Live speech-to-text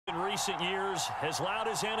In recent years, as loud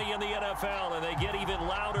as any in the NFL, and they get even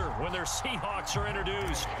louder when their Seahawks are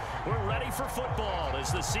introduced. We're ready for football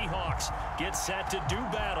as the Seahawks get set to do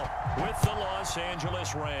battle with the Los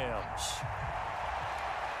Angeles Rams.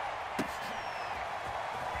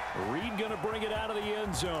 Reed going to bring it out of the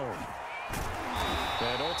end zone.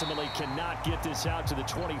 And ultimately cannot get this out to the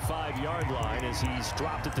 25-yard line as he's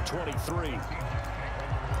dropped at the 23.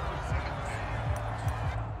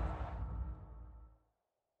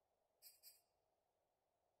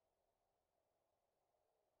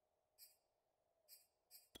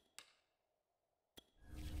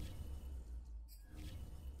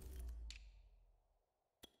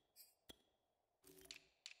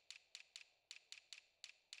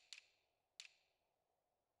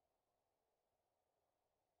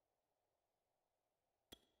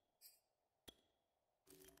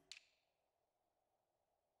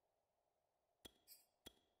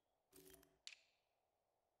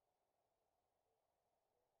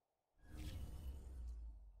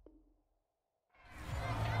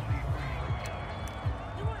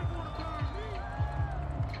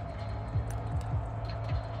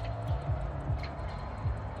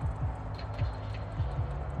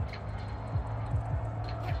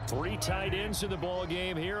 Three tight ends in the ball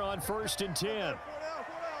game here on 1st and 10.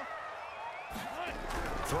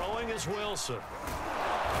 Throwing is Wilson.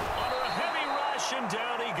 Under a heavy rush, and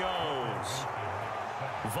down he goes.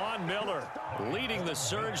 Von Miller leading the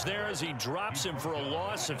surge there as he drops him for a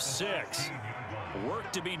loss of 6.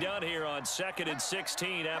 Work to be done here on 2nd and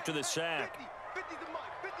 16 after the sack.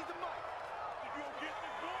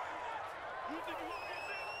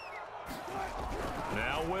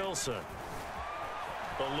 Now Wilson.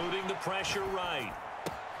 Eluding the pressure right.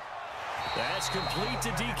 That's complete to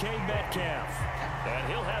DK Metcalf. And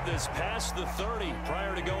he'll have this past the 30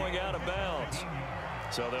 prior to going out of bounds.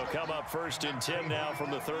 So they'll come up 1st and 10 now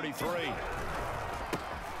from the 33.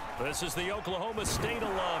 This is the Oklahoma State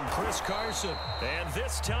alum, Chris Carson. And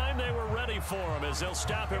this time they were ready for him as they'll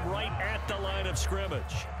stop him right at the line of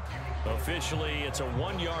scrimmage. Officially, it's a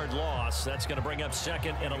 1-yard loss. That's going to bring up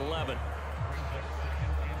 2nd and 11.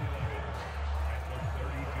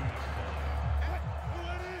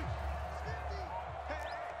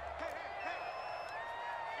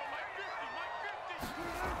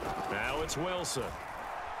 Now it's Wilson.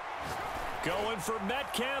 Going for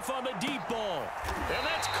Metcalf on the deep ball. And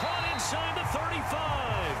that's caught inside the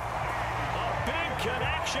 35. A big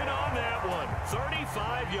connection on that one.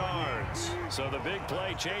 35 yards. So the big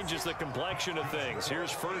play changes the complexion of things.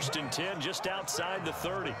 Here's 1st and 10 just outside the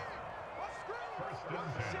 30.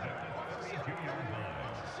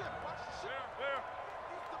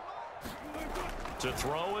 To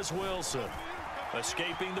throw is Wilson.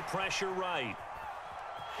 Escaping the pressure right.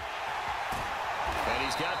 And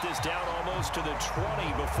he's got this down almost to the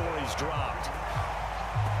 20 before he's dropped.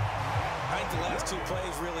 I think the last 2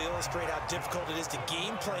 plays really illustrate how difficult it is to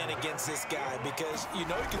game plan against this guy because you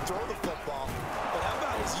know he can throw the football, but how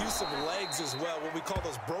about his use of legs as well? What we call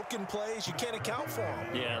those broken plays, you can't account for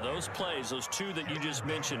them. Yeah, those plays, those 2 that you just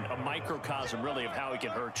mentioned, a microcosm really of how he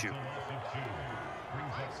can hurt you.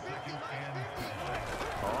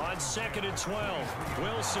 On 2nd and 12,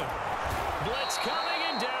 Wilson. Blitz coming,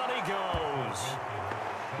 and down he goes.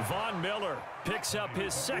 Von Miller picks up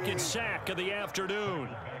his 2nd sack of the afternoon.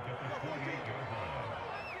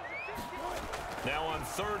 Now on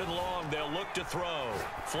 3rd and long, they'll look to throw.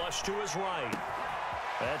 Flush to his right.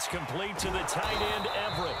 That's complete to the tight end,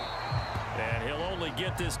 Everett. And he'll only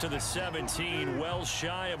get this to the 17, well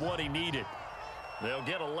shy of what he needed. They'll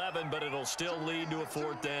get 11, but it'll still lead to a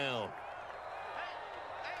 4th down.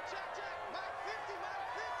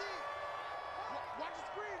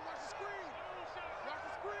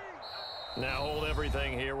 Now hold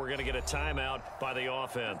everything here. We're going to get a timeout by the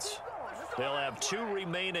offense. They'll have 2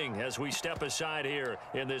 remaining as we step aside here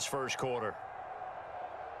in this first quarter.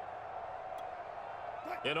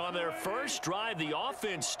 And on their first drive, the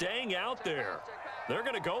offense staying out there. They're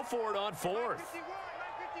going to go for it on 4th.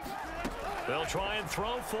 They'll try and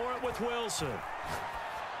throw for it with Wilson.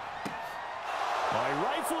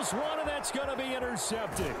 Rifles one, and that's going to be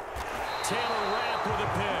intercepted. Taylor Rapp with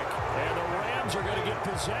a pick. And the Rams are going to get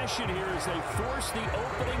possession here as they force the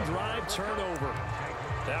opening drive turnover.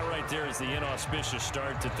 That right there is the inauspicious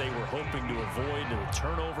start that they were hoping to avoid, a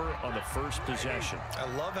turnover on the first possession. I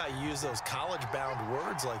love how you use those college-bound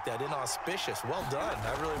words like that, inauspicious. Well done.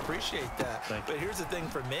 I really appreciate that. But here's the thing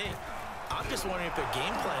for me. I'm just wondering if their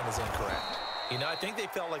game plan is incorrect. You know, I think they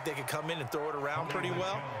felt like they could come in and throw it around pretty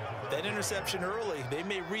well. That interception early, they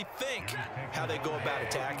may rethink how they go about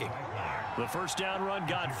attacking. The first down run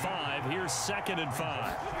got 5. Here's 2nd and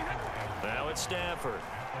 5. Now it's Stafford.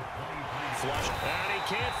 Flush, and he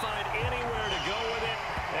can't find anywhere to go with it,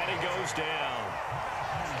 and he goes down.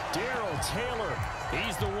 Darrell Taylor,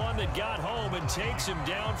 he's the one that got home and takes him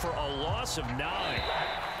down for a loss of 9.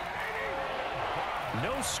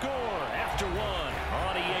 No score after 1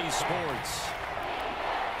 on EA Sports.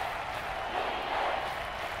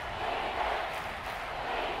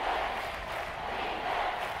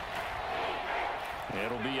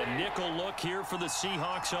 It'll be a nickel look here for the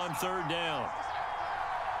Seahawks on 3rd down.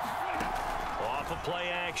 Off of play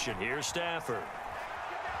action. Here's Stafford.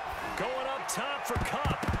 Going up top for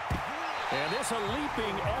Kupp. And this a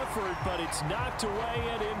leaping effort, but it's knocked away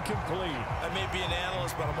and incomplete. I may be an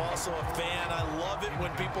analyst, but I'm also a fan. I love it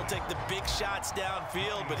when people take the big shots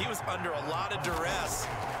downfield, but he was under a lot of duress.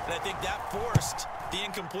 And I think that forced the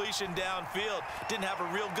incompletion downfield. Didn't have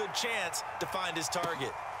a real good chance to find his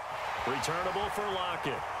target. Returnable for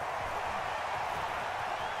Lockett.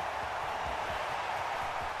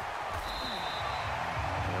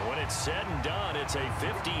 And when it's said and done, it's a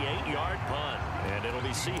 58-yard punt. And it'll be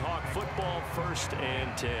Seahawk football 1st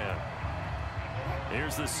and 10.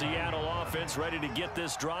 Here's the Seattle offense ready to get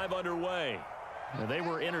this drive underway. Now, they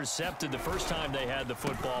were intercepted the first time they had the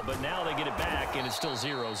football, but now they get it back, and it's still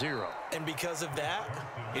 0-0. And because of that,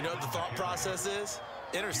 you know what the thought process is?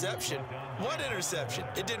 Interception. What interception?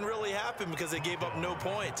 It didn't really happen because they gave up no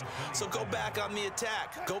points. So go back on the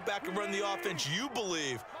attack. Go back and run the offense you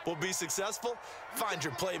believe will be successful. Find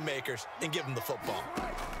your playmakers and give them the football.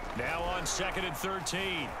 Now on 2nd and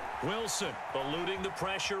 13. Wilson eluding the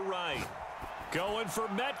pressure right. Going for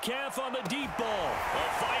Metcalf on the deep ball. A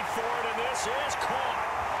fight for it, and this is caught.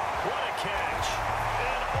 What a catch.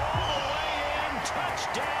 And all the way in.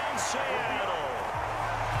 Touchdown, Seattle.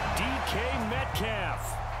 DK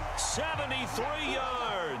Metcalf, 73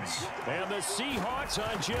 yards. And the Seahawks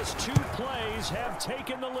on just 2 plays have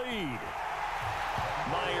taken the lead.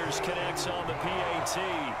 Myers connects on the PAT,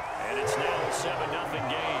 and it's now a 7-0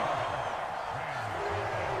 game.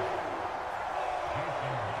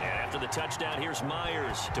 And after the touchdown, here's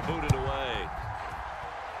Myers to boot it away.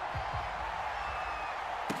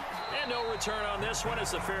 And no return on this one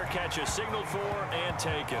as the fair catch is signaled for and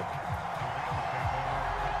taken.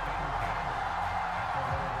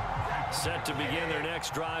 Set to begin their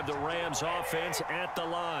next drive, the Rams offense at the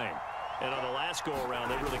line. And on the last go-around,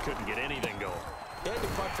 they really couldn't get anything going. They had to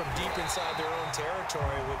punt from deep inside their own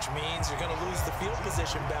territory, which means you're going to lose the field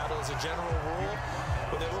position battle as a general rule.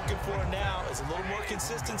 What they're looking for now is a little more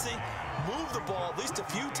consistency, move the ball at least a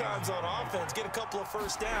few times on offense, get a couple of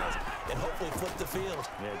first downs, and hopefully flip the field.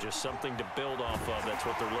 Yeah, just something to build off of. That's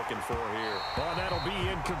what they're looking for here. Oh, that'll be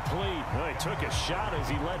incomplete. Well, he took a shot as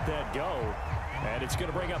he let that go. And it's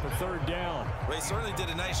going to bring up a 3rd down. Well, he certainly did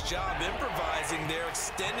a nice job improvising there,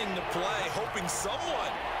 extending the play, hoping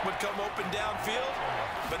someone would come open downfield,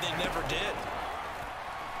 but they never did.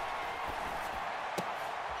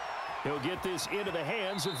 He'll get this into the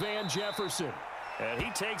hands of Van Jefferson. And he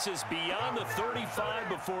takes us beyond the 35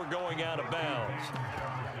 before going out of bounds.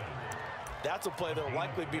 That's a play that will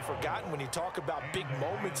likely be forgotten when you talk about big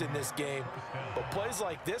moments in this game. But plays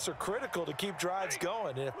like this are critical to keep drives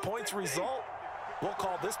going. And if points result, we'll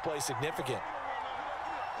call this play significant.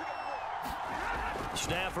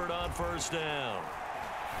 Stafford on 1st down.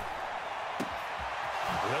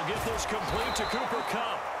 He'll get this complete to Cooper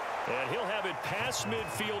Kupp. And he'll have it past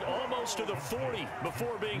midfield almost to the 40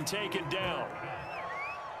 before being taken down.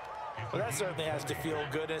 Well, that certainly has to feel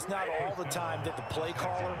good. And it's not all the time that the play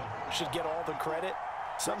caller should get all the credit.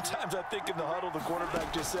 Sometimes I think in the huddle, the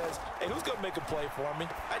quarterback just says, hey, who's going to make a play for me?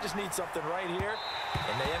 I just need something right here.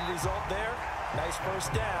 And the end result there, nice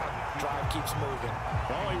first down. Drive keeps moving.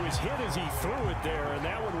 Well, he was hit as he threw it there, and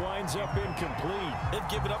that one winds up incomplete. They've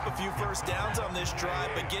given up a few first downs on this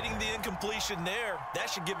drive, but getting the incompletion there, that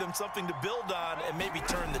should give them something to build on and maybe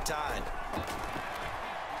turn the tide.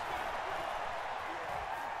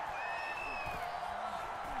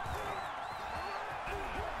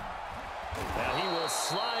 Now he will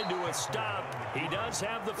slide to a stop. He does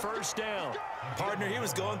have the first down. Partner, he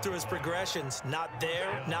was going through his progressions. Not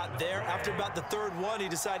there, not there. After about the 3rd one, he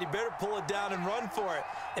decided he better pull it down and run for it.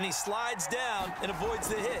 And he slides down and avoids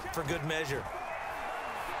the hit for good measure.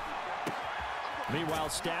 Meanwhile,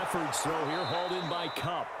 Stafford's throw here hauled in by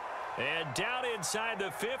Kupp. And down inside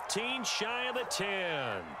the 15, shy of the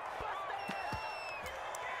 10.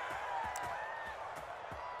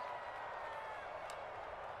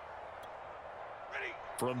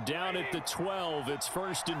 From down at the 12, it's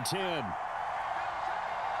 1st and 10.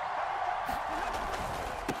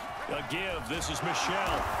 A give. This is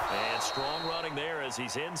Michel. And strong running there as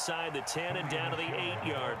he's inside the 10 and down to the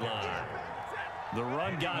 8-yard line. The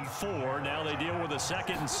run got 4. Now they deal with a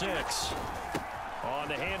 2nd and 6. On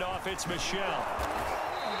the handoff, it's Michel.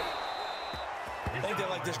 I think they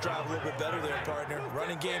like this drive a little bit better there, partner.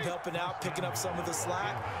 Running game helping out, picking up some of the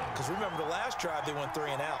slack. Because remember, the last drive, they went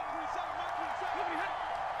 3 and out.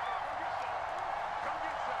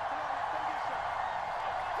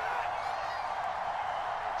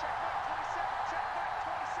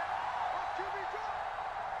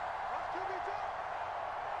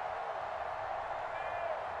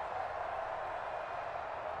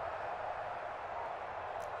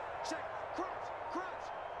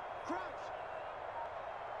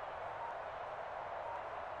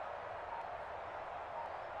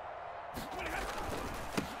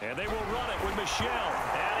 And they will run it with Michel.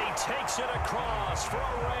 And he takes it across for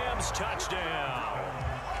a Rams touchdown.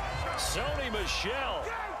 Sony Michel.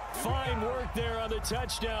 Fine work there on the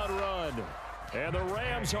touchdown run. And the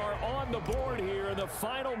Rams are on the board here in the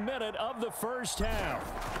final minute of the first half.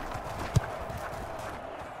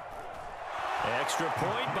 Extra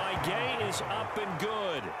point by Gay is up and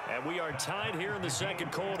good. And we are tied here in the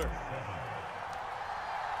second quarter.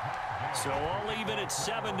 So all even at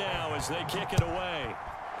 7 now as they kick it away.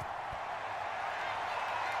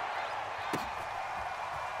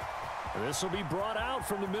 This will be brought out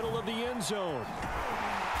from the middle of the end zone.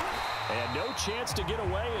 And no chance to get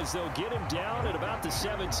away as they'll get him down at about the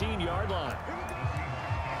 17-yard line.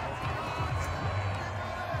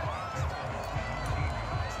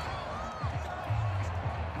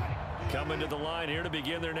 Coming to the line here to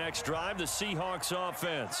begin their next drive, the Seahawks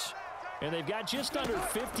offense. And they've got just under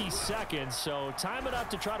 50 seconds, so time enough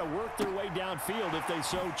to try to work their way downfield if they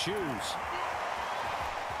so choose.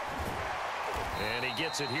 And he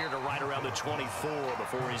gets it here to right around the 24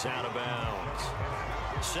 before he's out of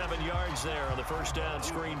bounds. 7 yards there on the first down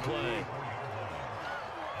screen play.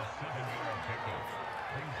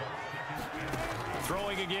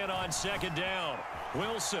 Throwing again on 2nd down.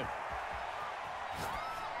 Wilson.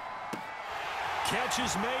 Catch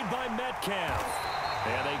is made by Metcalf.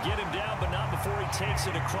 And they get him down, but not before he takes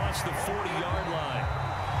it across the 40-yard line.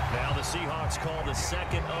 Now the Seahawks call the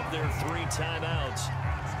second of their 3 timeouts,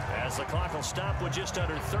 as the clock will stop with just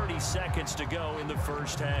under 30 seconds to go in the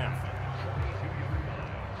first half.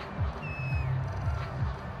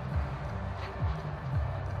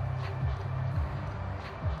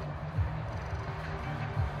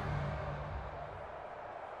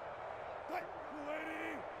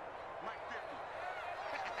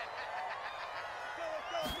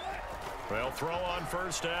 They'll throw on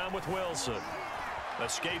first down with Wilson.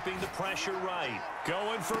 Escaping the pressure right.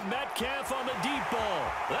 Going for Metcalf on the deep ball.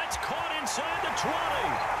 That's caught inside the 20.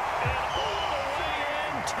 And all the way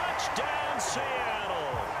in. Touchdown,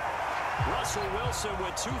 Seattle. Russell Wilson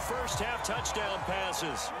with 2 first-half touchdown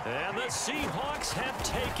passes. And the Seahawks have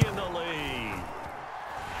taken the lead.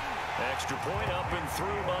 Extra point up and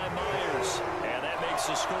through by Myers. And that makes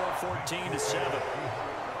the score 14-7.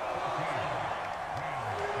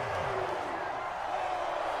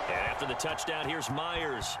 After the touchdown, here's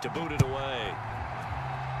Myers to boot it away.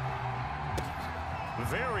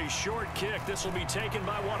 Very short kick. This will be taken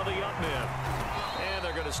by one of the up men. And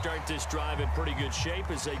they're going to start this drive in pretty good shape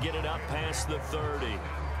as they get it up past the 30.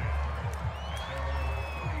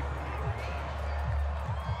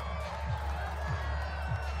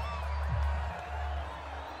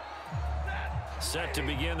 Set to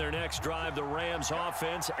begin their next drive, the Rams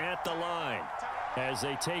offense at the line, as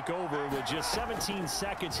they take over with just 17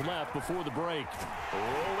 seconds left before the break.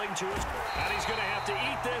 Rolling to his... And he's going to have to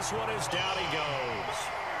eat this one as down he goes.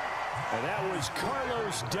 And that was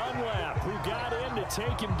Carlos Dunlap who got in to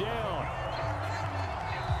take him down.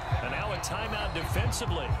 And now a timeout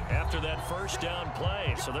defensively after that first down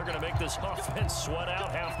play. So they're going to make this offense sweat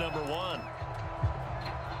out half number 1.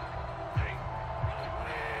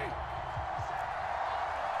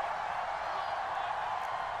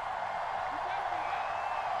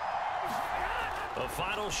 The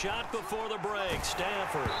final shot before the break,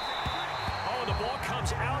 Stafford. Oh, the ball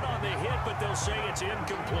comes out on the hit, but they'll say it's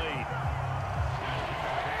incomplete.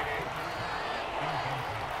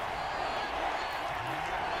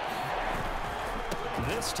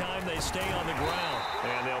 This time they stay on the ground,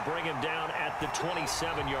 and they'll bring him down at the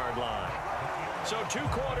 27-yard line. So 2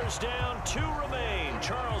 quarters down, 2 remain.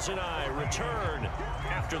 Charles and I return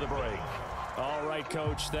after the break. All right,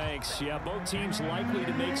 Coach, thanks. Yeah, both teams likely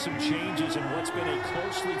to make some changes in what's been a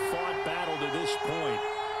closely fought battle to this point.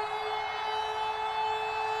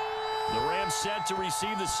 The Rams set to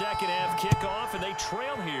receive the second half kickoff, and they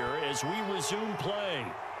trail here as we resume play.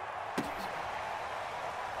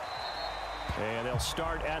 And they'll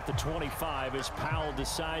start at the 25 as Powell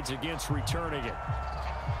decides against returning it.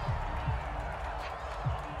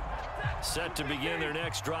 Set to begin their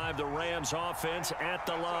next drive, the Rams offense at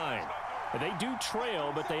the line. They do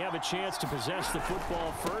trail, but they have a chance to possess the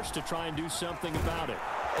football first to try and do something about it.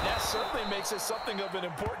 And that certainly makes it something of an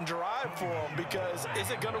important drive for them, because is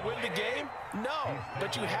it going to win the game? No,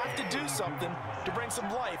 but you have to do something to bring some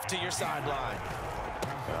life to your sideline.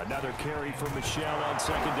 Another carry for Michelle on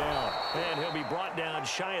second down. And he'll be brought down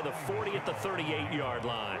shy of the 40 at the 38-yard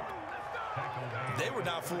line. They were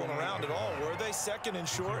not fooling around at all, were they? Second and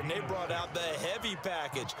short, and they brought out the heavy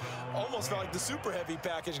package. Almost felt like the super heavy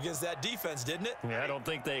package against that defense, didn't it? Yeah, I don't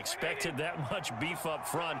think they expected that much beef up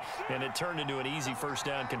front, and it turned into an easy first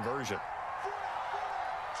down conversion.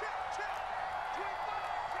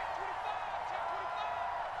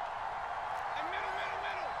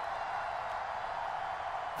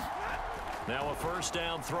 Now a first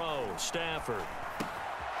down throw, Stafford.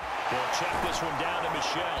 They'll check this one down to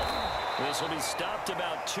Michelle. This will be stopped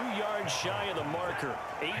about 2 yards shy of the marker.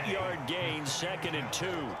 8-yard gain, 2nd and 2.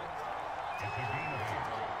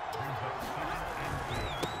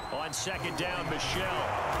 On second down, Michelle.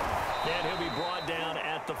 And he'll be brought down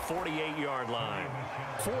at the 48-yard line.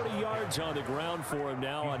 40 yards on the ground for him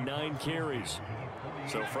now on 9 carries.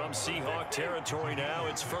 So from Seahawk territory now,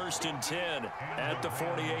 it's 1st and 10 at the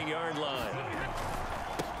 48-yard line.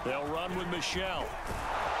 They'll run with Michelle.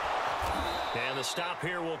 And the stop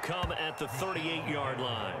here will come at the 38-yard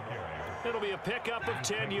line. It'll be a pickup of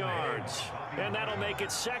 10 yards. And that'll make it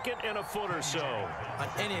 2nd and a foot or so. On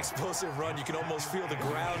any explosive run, you can almost feel the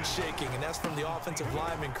ground shaking, and that's from the offensive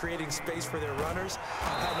linemen creating space for their runners.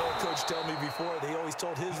 I had an old coach tell me before, they always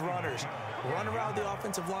told his runners, run around the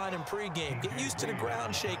offensive line in pregame. Get used to the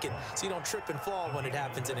ground shaking so you don't trip and fall when it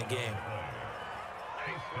happens in a game.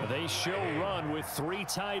 They show run with 3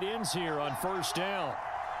 tight ends here on first down.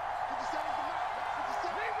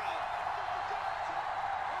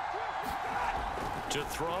 To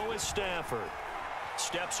throw is Stafford.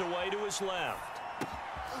 Steps away to his left.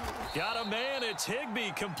 Got a man. It's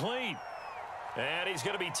Higbee, complete. And he's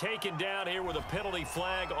going to be taken down here with a penalty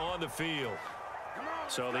flag on the field.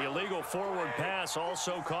 So the illegal forward pass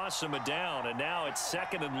also costs him a down, and now it's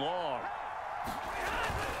 2nd and long.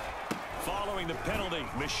 Following the penalty,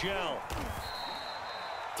 Michelle.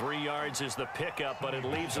 3 yards is the pickup, but it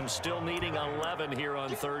leaves them still needing 11 here on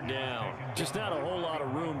 3rd down. Just not a whole lot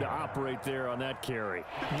of room to operate there on that carry.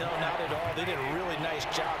 No, not at all. They did a really nice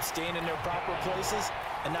job staying in their proper places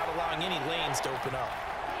and not allowing any lanes to open up.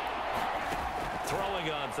 Throwing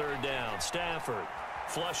on 3rd down, Stafford.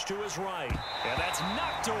 Flush to his right, and that's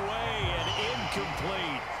knocked away and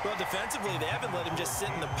incomplete. Well, defensively, they haven't let him just sit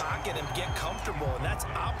in the pocket and get comfortable, and that's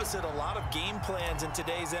opposite a lot of game plans in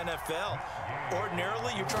today's NFL.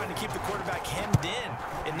 Ordinarily, you're trying to keep the quarterback hemmed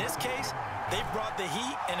in. In this case, they've brought the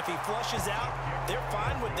heat, and if he flushes out, they're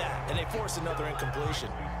fine with that, and they force another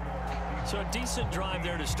incompletion. So a decent drive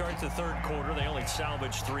there to start the 3rd quarter. They only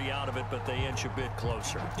salvaged 3 out of it, but they inch a bit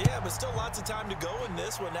closer. Yeah, but still lots of time to go in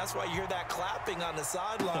this one. That's why you hear that clapping on the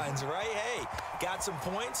sidelines, right? Hey, got some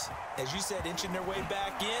points. As you said, inching their way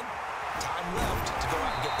back in. Time left to go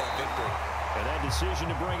out and get that victory. And that decision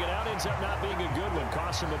to bring it out ends up not being a good one.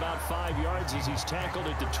 Costs him about 5 yards as he's tackled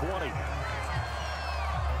at the 20.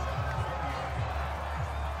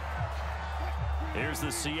 Here's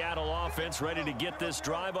the Seattle offense ready to get this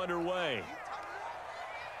drive underway.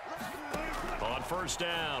 On first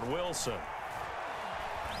down, Wilson.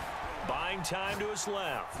 Buying time to his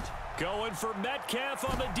left. Going for Metcalf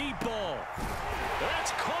on the deep ball.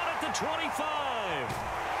 That's caught at the 25.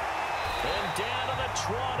 And down to the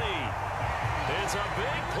 20. It's a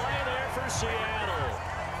big play there for Seattle.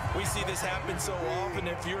 We see this happen so often.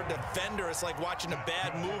 If you're a defender, it's like watching a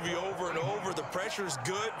bad movie over and over. The pressure's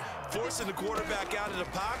good, forcing the quarterback out of the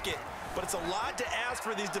pocket. But it's a lot to ask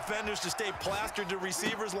for these defenders to stay plastered to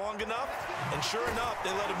receivers long enough. And sure enough,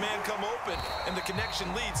 they let a man come open, and the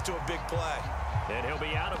connection leads to a big play. And he'll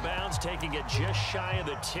be out of bounds, taking it just shy of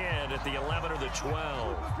the 10 at the 11 or the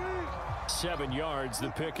 12. 7 yards, the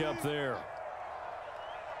pickup there.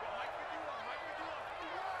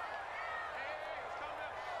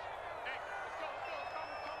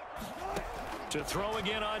 To throw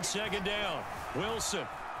again on second down. Wilson.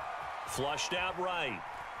 Flushed out right.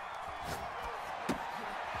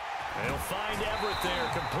 They'll find Everett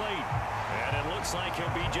there, complete. And it looks like he'll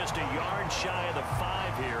be just a yard shy of the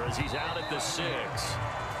 5 here as he's out at the 6.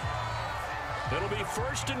 It'll be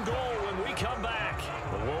 1st and goal when we come back.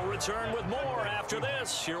 We'll return with more after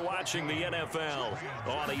this. You're watching the NFL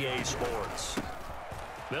on EA Sports.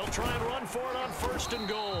 They'll try and run for it on 1st and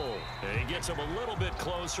goal. And he gets him a little bit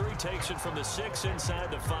closer. He takes it from the 6 inside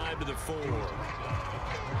the 5 to the 4.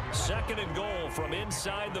 2nd and goal from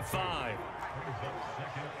inside the 5.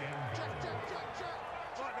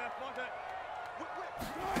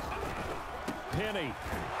 Penny.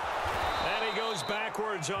 And he goes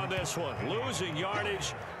backwards on this one, losing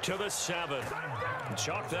yardage to the 7.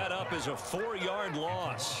 Chalk that up as a 4-yard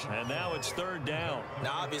loss, and now it's 3rd down.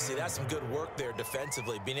 Now, obviously, that's some good work there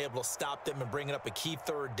defensively, being able to stop them and bringing up a key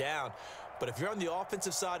 3rd down. But if you're on the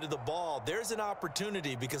offensive side of the ball, there's an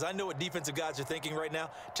opportunity, because I know what defensive guys are thinking right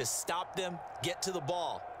now, to stop them, get to the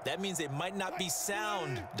ball. That means they might not be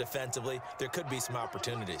sound defensively. There could be some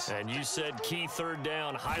opportunities. And you said key 3rd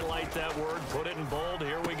down. Highlight that word, put it in bold.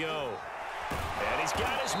 Here we go. And he's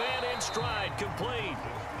got his man in stride, complete.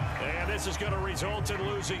 And this is going to result in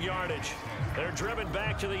losing yardage. They're driven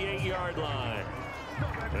back to the 8-yard line.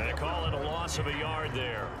 They call it a loss of a yard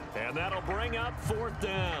there. And that'll bring up 4th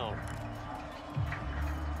down.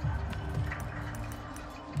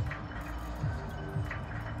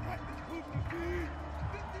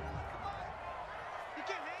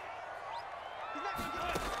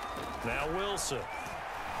 Now Wilson.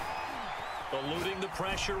 Eluding the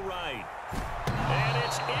pressure right. And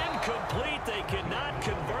it's incomplete. They cannot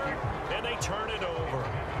convert, and they turn it over.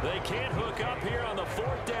 They can't hook up here on the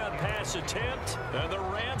 4th down pass attempt, and the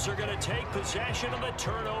Rams are going to take possession of the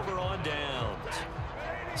turnover on downs.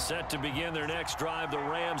 Set to begin their next drive, the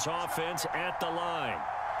Rams offense at the line.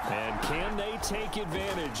 And can they take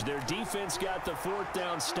advantage? Their defense got the 4th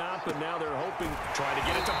down stop, and now they're hoping, trying to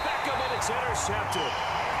get it to Beckham, and it's intercepted.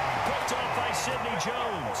 Picked off by Sidney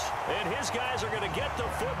Jones. And his guys are going to get the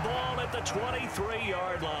football at the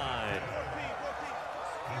 23-yard line.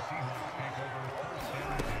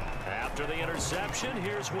 After the interception,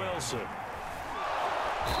 here's Wilson.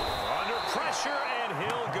 Under pressure, and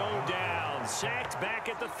he'll go down. Sacked back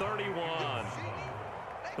at the 31.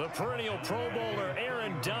 The perennial Pro Bowler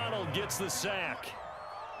Aaron Donald gets the sack.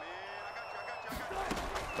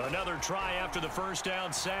 Another try after the 1st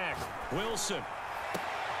down sack. Wilson.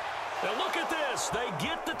 Now look at this. They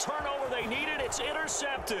get the turnover they needed. It's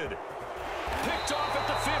intercepted. Picked off at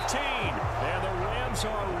the 15. And the Rams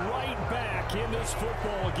are right back in this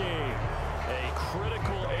football game. A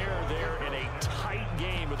critical error there in a tight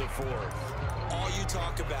game of the 4th. All you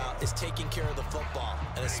talk about is taking care of the football,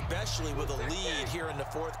 and especially with a lead here in the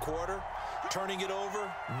 4th quarter, turning it over,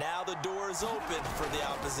 now the door is open for the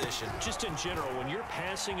opposition. Just in general, when you're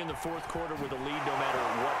passing in the 4th quarter with a lead, no matter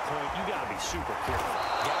at what point, you got to be super careful.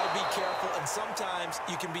 Got to be careful, and sometimes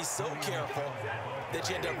you can be so careful that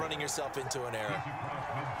you end up running yourself into an error.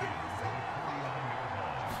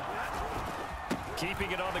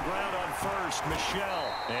 Keeping it on the ground on 1st,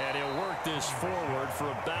 Michelle. And he'll work this forward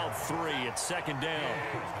for about 3. It's 2nd down.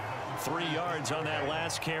 3 yards on that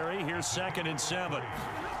last carry. Here's 2nd and 7.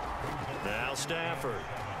 Now Stafford.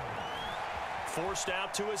 Forced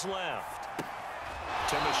out to his left.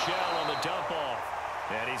 To Michelle on the dump off.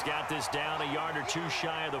 And he's got this down a yard or 2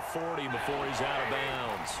 shy of the 40 before he's out of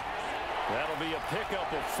bounds. That'll be a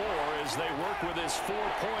pickup of 4 as they work with his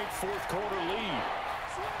 4-point 4th quarter lead.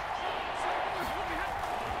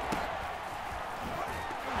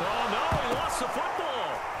 Oh, no, he lost the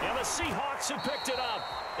football. And the Seahawks have picked it up.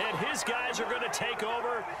 And his guys are going to take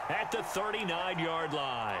over at the 39-yard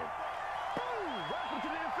line.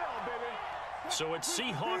 So it's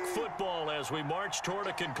Seahawk football as we march toward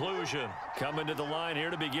a conclusion. Coming to the line here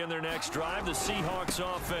to begin their next drive, the Seahawks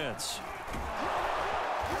offense.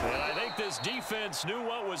 And I think this defense knew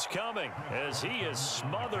what was coming as he is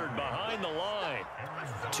smothered behind the line.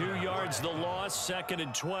 2 yards the loss, 2nd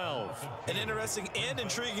and 12. An interesting and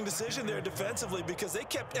intriguing decision there defensively because they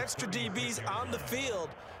kept extra DBs on the field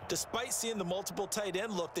despite seeing the multiple tight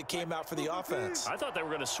end look that came out for the offense. I thought they were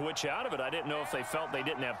going to switch out of it. I didn't know if they felt they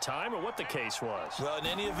didn't have time or what the case was. Well, in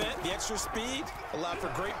any event, the extra speed allowed for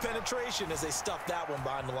great penetration as they stuffed that one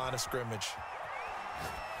behind the line of scrimmage.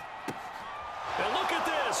 And look at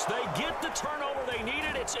this. They get the turnover they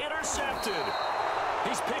needed. It's intercepted.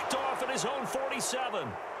 He's picked off at his own 47.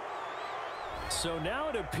 So now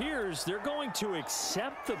it appears they're going to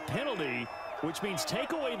accept the penalty, which means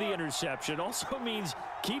take away the interception. Also means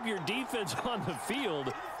keep your defense on the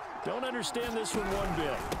field. Don't understand this one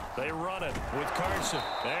bit. They run it with Carson.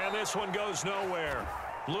 And this one goes nowhere.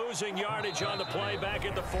 Losing yardage on the play back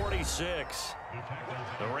at the 46.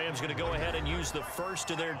 The Rams going to go ahead and use the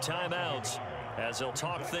first of their timeouts as they'll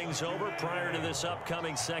talk things over prior to this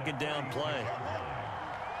upcoming 2nd down play.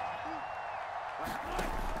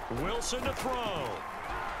 Wilson to throw.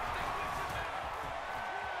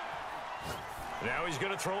 Now he's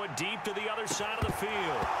going to throw it deep to the other side of the field.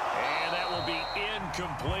 And that will be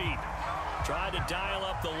incomplete. Tried to dial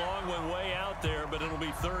up the long one way out there, but it'll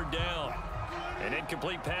be third down. An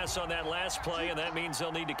incomplete pass on that last play, and that means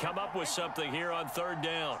they'll need to come up with something here on third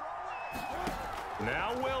down.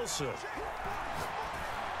 Now Wilson.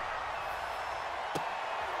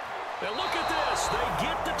 Now look at this. They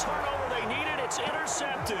get the turnover they needed. It's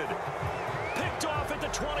intercepted. Picked off at the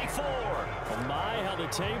 24. Oh my, how the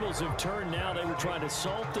tables have turned now. They were trying to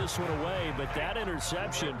salt this one away, but that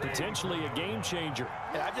interception, potentially a game changer.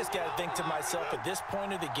 And I've just got to think to myself, at this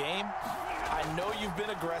point of the game, I know you've been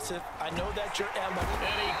aggressive. I know that's your MO.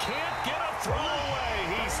 And he can't get a throw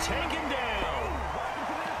away. He's taken down.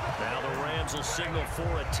 Now the Rams will signal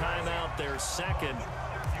for a timeout, their second,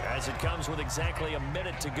 as it comes with exactly a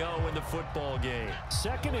minute to go in the football game.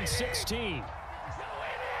 2nd and 16.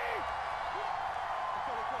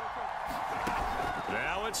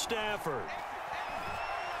 Now it's Stafford.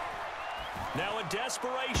 Now a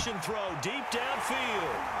desperation throw deep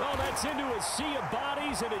downfield. Oh, that's into a sea of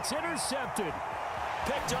bodies, and it's intercepted.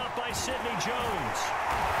 Picked off by Sidney Jones.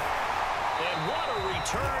 And what a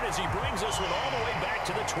return as he brings this one all the way back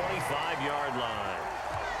to the 25-yard line.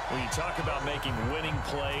 When you talk about making winning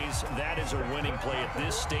plays, that is a winning play at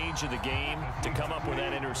this stage of the game. To come up with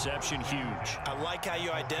that interception, huge. I like how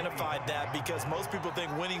you identified that, because most people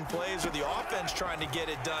think winning plays are the offense trying to get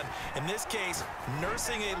it done. In this case,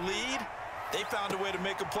 nursing a lead, they found a way to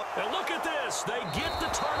make a play. And look at this. They get the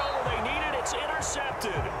turnover they needed. It's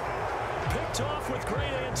intercepted. Picked off with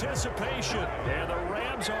great anticipation. And the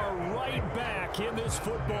Rams are right back in this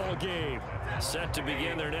football game. Set to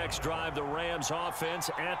begin their next drive, the Rams offense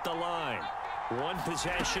at the line. One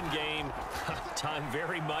possession game. Time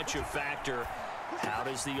very much a factor. How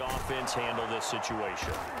does the offense handle this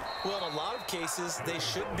situation? Well, in a lot of cases, they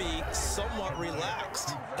should be somewhat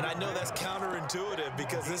relaxed. And I know that's counterintuitive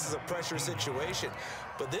because this is a pressure situation.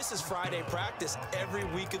 But this is Friday practice every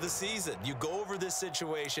week of the season. You go over this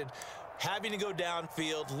situation, having to go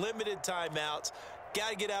downfield, limited timeouts, got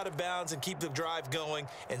to get out of bounds and keep the drive going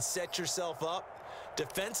and set yourself up.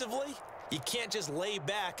 Defensively, you can't just lay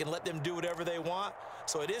back and let them do whatever they want.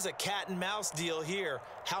 So it is a cat and mouse deal here.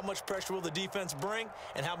 How much pressure will the defense bring,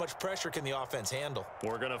 and how much pressure can the offense handle?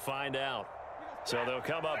 We're going to find out. So they'll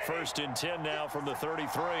come up 1st and 10 now from the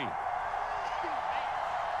 33.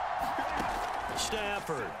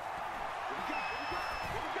 Stafford.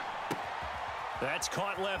 That's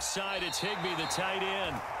caught left side. It's Higbee, the tight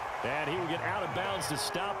end. And he will get out of bounds to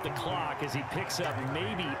stop the clock as he picks up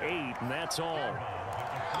maybe 8, and that's all.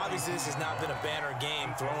 Obviously, this has not been a banner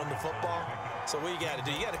game throwing the football. So what you got to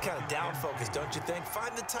do, you got to kind of down focus, don't you think?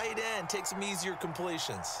 Find the tight end, take some easier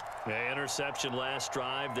completions. Yeah, interception last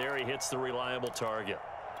drive. There he hits the reliable target.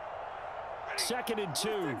 2nd and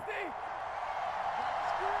 2.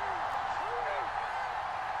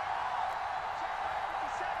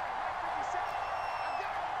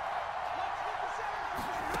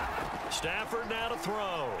 Stafford now to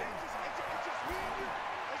throw.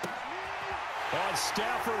 And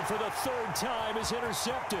Stafford for the 3rd time is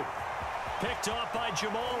intercepted. Picked off by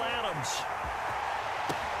Jamal Adams.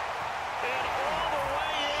 And all the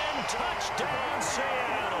way in, touchdown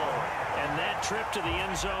Seattle. And that trip to the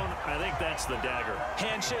end zone, I think that's the dagger.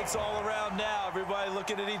 Handshakes all around now. Everybody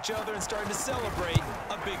looking at each other and starting to celebrate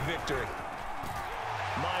a big victory.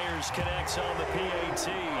 Myers connects on the PAT,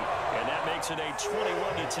 and that makes it a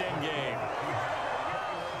 21-10 game.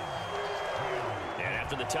 And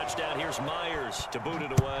after the touchdown, here's Myers to boot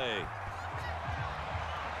it away.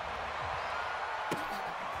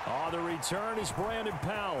 The return is Brandon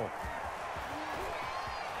Powell.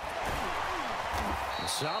 A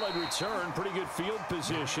solid return, pretty good field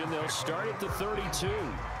position. They'll start at the 32.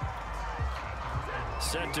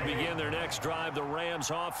 Set to begin their next drive, the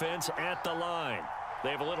Rams offense at the line.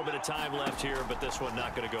 They have a little bit of time left here, but this one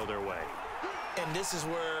not going to go their way. And this is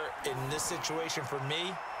where, in this situation for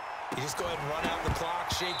me, you just go ahead and run out the clock,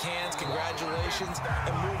 shake hands, congratulations,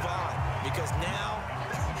 and move on. Because now,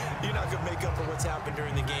 you're not going to make up for what's happened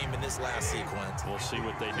during the game in this last sequence. We'll see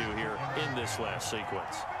what they do here in this last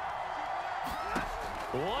sequence.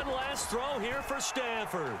 One last throw here for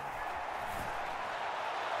Stafford.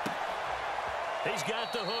 He's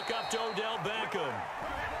got the hook up to Odell Beckham.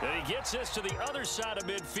 And he gets this to the other side of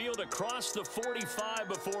midfield across the 45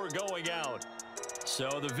 before going out.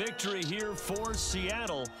 So the victory here for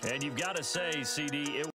Seattle. And you've got to say, CD, it